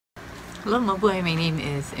Hello mabuhay, my name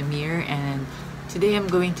is Emir and today I'm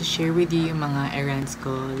going to share with you yung mga errands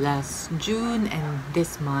ko last June and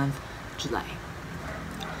this month, July.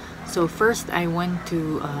 So first, I went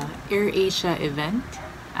to AirAsia event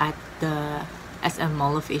at the SM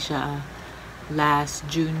Mall of Asia last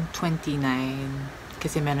June 29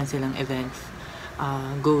 kasi meron silang event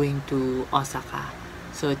going to Osaka.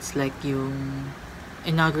 So it's like yung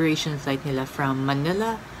inauguration flight nila from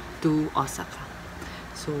Manila to Osaka.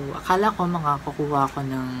 So, akala ko makakukuha ko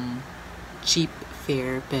ng cheap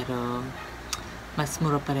fare pero mas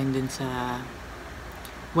mura pa rin dun sa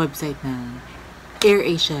website ng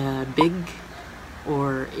AirAsia Big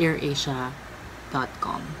or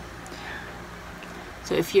airasia.com.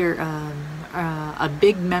 So, if you're a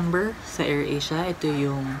big member sa AirAsia, ito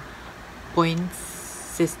yung points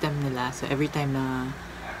system nila. So, every time na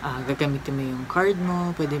gagamitin mo yung card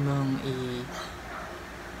mo, pwede mong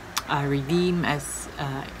redeem as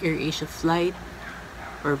AirAsia flight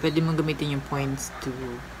or pwede mong gamitin yung points to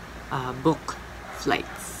book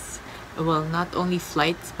flights. Well, not only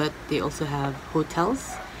flights but they also have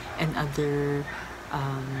hotels and other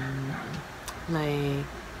like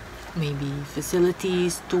maybe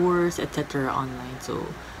facilities, tours, etc. online.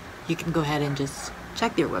 So you can go ahead and just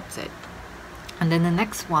check their website. And then the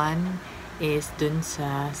next one is dun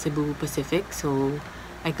sa Cebu Pacific. So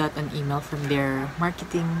I got an email from their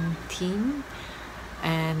marketing team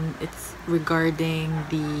and it's regarding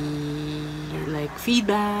the like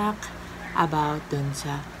feedback about dun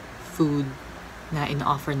sa food na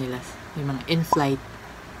in-offer nila, yung mga in-flight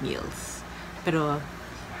meals. Pero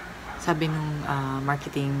sabi nung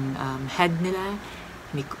marketing head nila,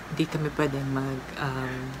 hindi kami pwedeng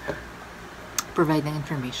provide ng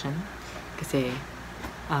information kasi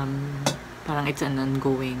parang it's an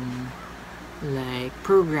ongoing like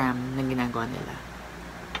program na ginagawa nila.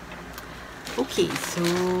 Okay, so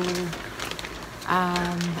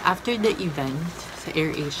after the event sa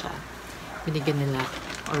AirAsia, binigyan nila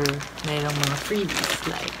or mayroong mga freebies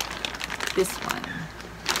like this one.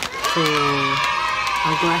 So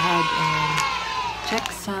I'll go ahead and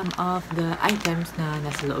check some of the items na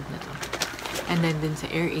nasa loob na to. And then din sa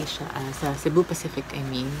AirAsia, sa Cebu Pacific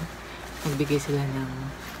nagbigay sila ng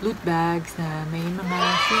loot bags na may mga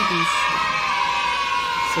freebies.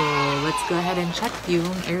 So, let's go ahead and check yung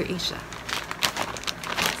AirAsia.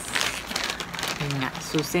 Yes. Nga.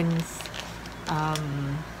 So, since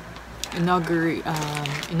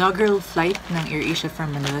inaugural flight ng AirAsia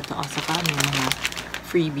from Manila to Osaka, may mga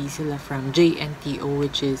freebies sila from JNTO,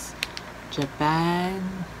 which is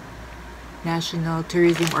Japan National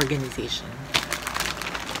Tourism Organization.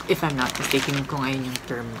 If I'm not mistaken kung ayun yung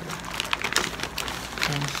term nila.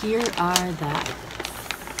 And here are the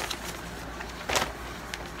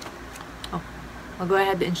I'll go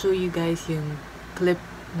ahead and show you guys yung clip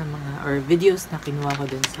na mga or videos na kinuha ko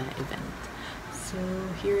dun sa event. So,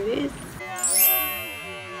 here it is.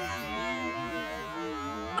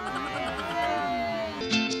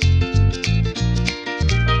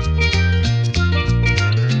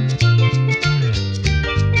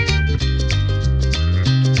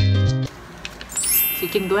 So,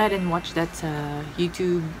 you can go ahead and watch that sa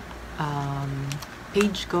YouTube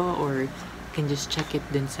page ko or you can just check it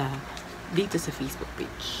dun sa dito sa Facebook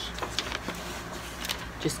page.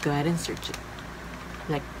 Just go ahead and search it.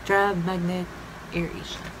 Like Travel Magnet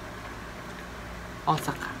AirAsia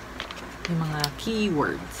Osaka. Yung mga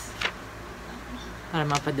keywords para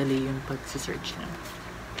mapadali yung pag-search na.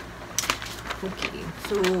 Okay,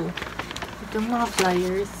 so itong mga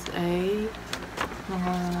flyers ay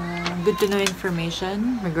mga good to know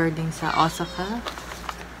information regarding sa Osaka.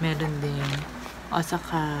 Meron din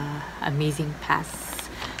Osaka Amazing Pass.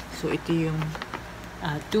 So, ito yung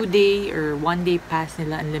 2-day or 1-day pass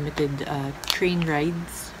nila, unlimited train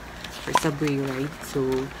rides or subway rides. So,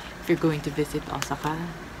 if you're going to visit Osaka,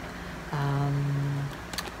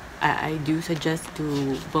 I do suggest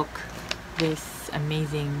to book this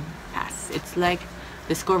amazing pass. It's like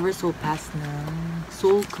Discover Seoul Pass ng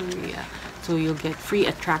Seoul, Korea. So, you'll get free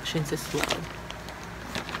attractions as well.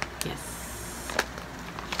 Yes.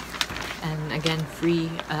 And again,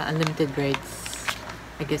 free unlimited rides,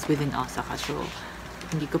 I guess, within Osaka. So,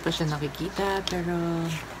 hindi ko pa siya nakikita, pero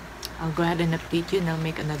I'll go ahead and update you and I'll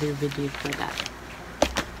make another video for that.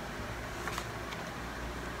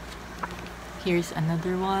 Here's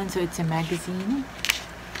another one. So, it's a magazine.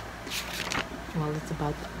 Well, it's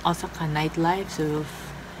about Osaka nightlife. So,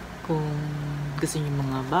 kung gusto niyo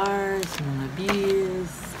mga bars, mga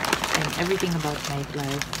beers, and everything about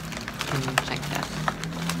nightlife, you can check that.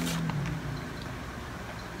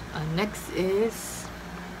 Next is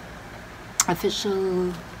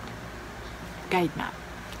official guide map.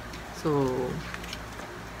 So,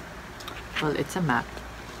 well, it's a map.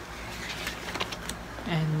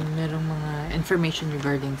 And merong mga information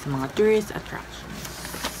regarding sa mga tourist attractions.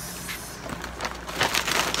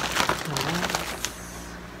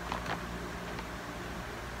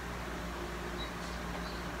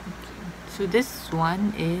 So this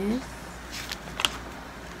one is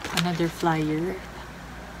another flyer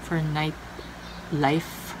for night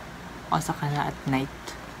life Osaka at night.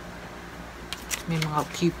 May mga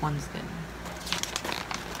coupons din.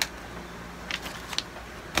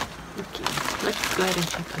 Okay, let's go ahead and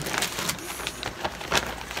check on the items.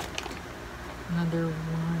 Another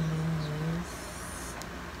one is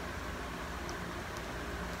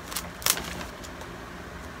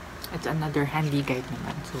it's another handy guide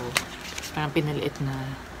naman. So parang pinaliit na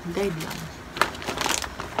guide lang.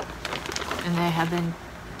 And I haven't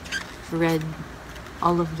read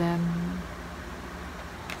all of them.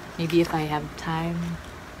 Maybe if I have time.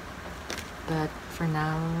 But for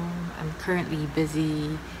now, I'm currently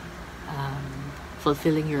busy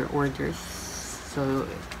fulfilling your orders. So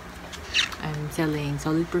I'm selling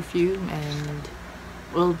solid perfume and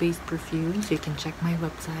oil-based perfume. So you can check my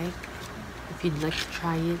website if you'd like to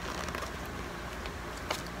try it.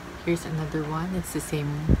 Here's another one. It's the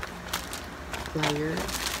same flyer.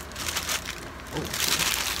 Oh.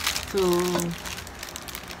 So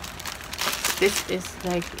this is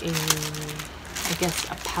like a, I guess,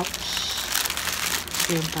 a pouch.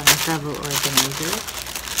 Yung parang travel organizer.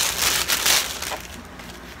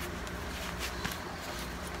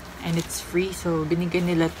 And it's free. So binigyan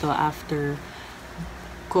nila to after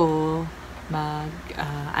ko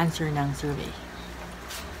mag-answer ng survey.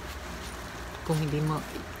 Kung hindi mo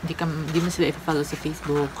sila i-follow sa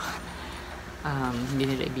Facebook, hindi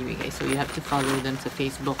nila ibibigay. So you have to follow them sa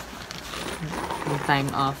Facebook the time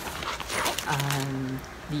of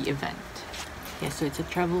the event. Yeah, so it's a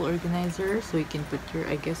travel organizer, so you can put your,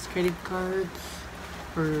 I guess, credit cards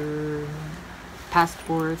or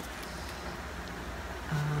passport,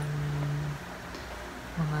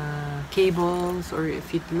 mga cables, or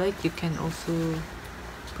if you'd like, you can also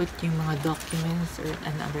put yung mga documents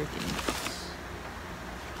and other things.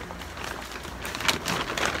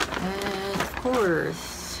 And of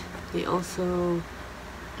course, they also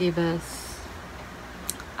gave us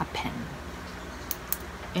a pen.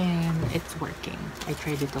 And it's working. I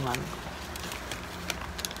tried it a while ago.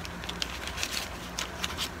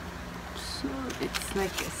 So it's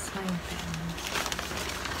like a sign pen.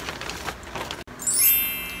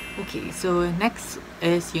 Okay, so next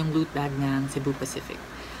is yung loot bag ng Cebu Pacific.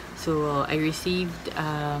 So I received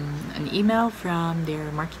an email from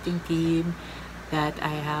their marketing team that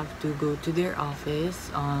I have to go to their office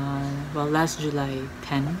on, well, last July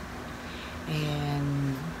 10.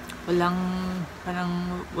 And walang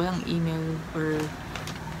email or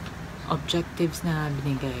objectives na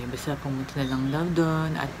binigay. Basta pumunta na lang daw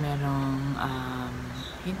doon at merong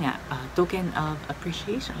yun nga, token of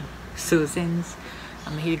appreciation. So since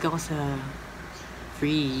mahilig ako sa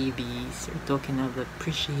freebies or token of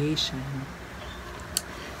appreciation,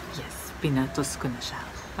 yes, pinatos ko na siya.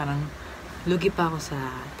 Parang lugi pa ako sa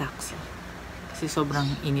taxi kasi sobrang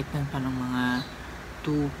init ng parang mga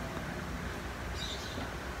 2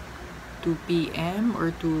 p.m.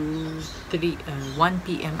 or 1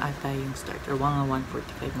 p.m. ata yung start, or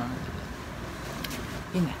 1:45 mga ganun.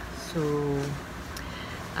 Yun na. So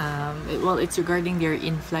well, it's regarding their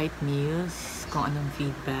in-flight meals, kung anong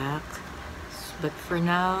feedback. But for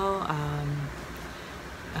now,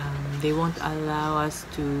 they won't allow us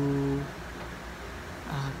to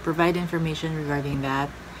provide information regarding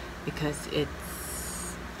that because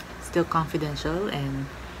it's still confidential, and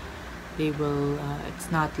they will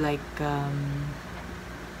it's not like I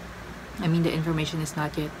mean, the information is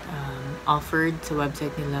not yet offered sa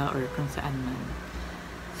website nila or kung saan man.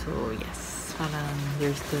 So yes, parang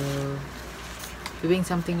they're still doing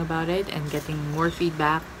something about it and getting more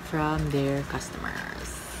feedback from their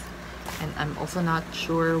customers. And I'm also not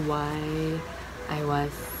sure why I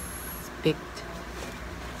was picked.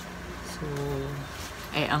 So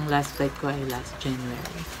ang last flight ko ay last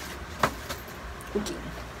January. Okay.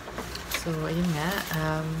 So, ayun nga.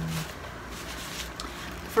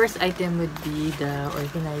 First item would be the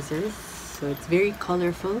organizers. So, it's very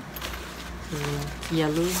colorful. So,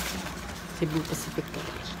 yellow. Cebu Pacific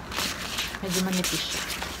color. Medyo manipis siya.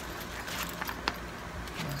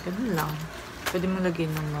 Ganun lang. Pwede mo lagay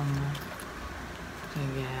ng mga I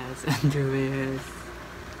guess, underwears,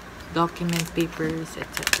 document papers,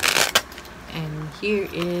 etc. And here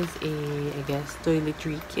is a, I guess,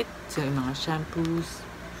 toiletry kit. So, yung mga shampoos,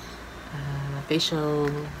 facial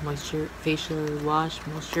wash,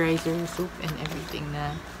 moisturizer, soap, and everything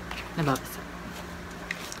na nababasa.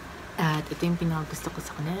 At ito yung pinakagusto ko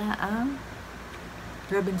sa kanila, ang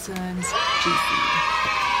Robinson's GC.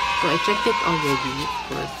 So, I checked it already. Of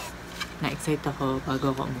course, na-excite ako bago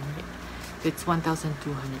ako umuwi. So, it's 1,200.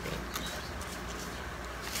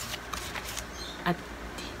 At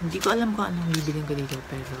hindi ko alam kung anong bibilin ko dito,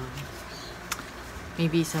 pero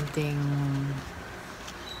maybe something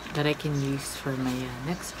that I can use for my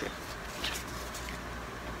next trip.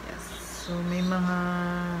 Yes. So, may mga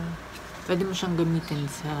pwede mo siyang gamitin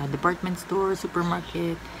sa department store,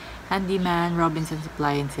 supermarket, handyman, Robinson's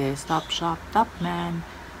Appliances, Topshop, Topman,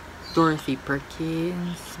 Dorothy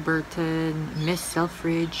Perkins, Burton, Miss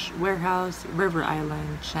Selfridge, Warehouse, River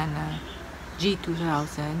Island, Shanna,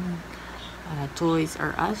 G2000, Toys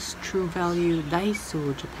R Us, True Value,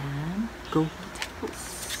 Daiso Japan, Go Hotels.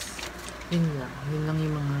 Yun lang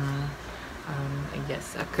yung mga I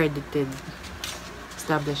guess accredited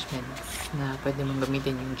establishments na pwede mong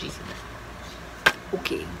gamitin yung GC.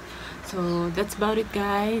 Okay, so that's about it,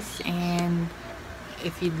 guys. And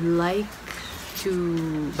if you'd like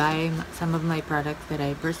to buy some of my products that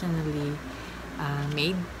I personally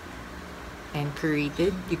made and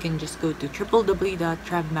created, you can just go to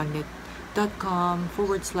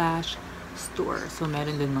www.travmagnet.com/store. So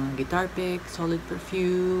meron din mga guitar picks, solid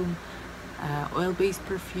perfume, oil-based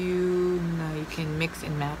perfume na you can mix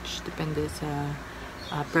and match depende sa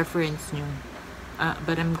preference nyo.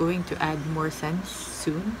 But I'm going to add more scents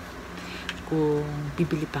soon kung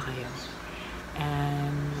bibili pa kayo.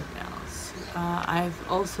 And what else? I've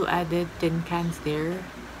also added tin cans there,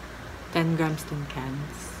 10 grams tin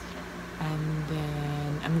cans. And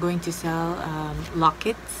then I'm going to sell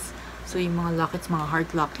lockets. So yung mga lockets, mga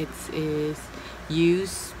heart lockets is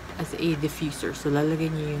used as a diffuser. So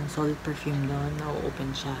lalagay niyo yung solid perfume doon,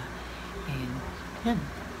 na-open siya. And yan.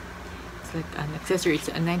 It's like an accessory.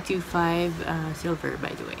 It's a 925 silver,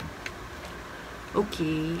 by the way.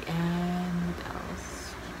 Okay, and what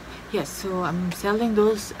else? Yes, so I'm selling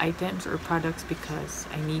those items or products because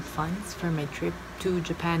I need funds for my trip to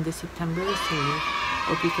Japan this September. So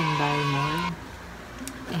hope you can buy more.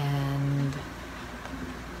 And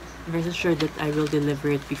rest assured that I will deliver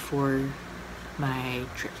it before my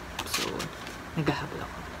trip. So, naghahabol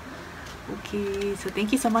ako. Okay, so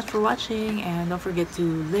thank you so much for watching, and don't forget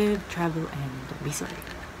to live, travel, and don't be sorry.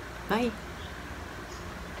 Bye!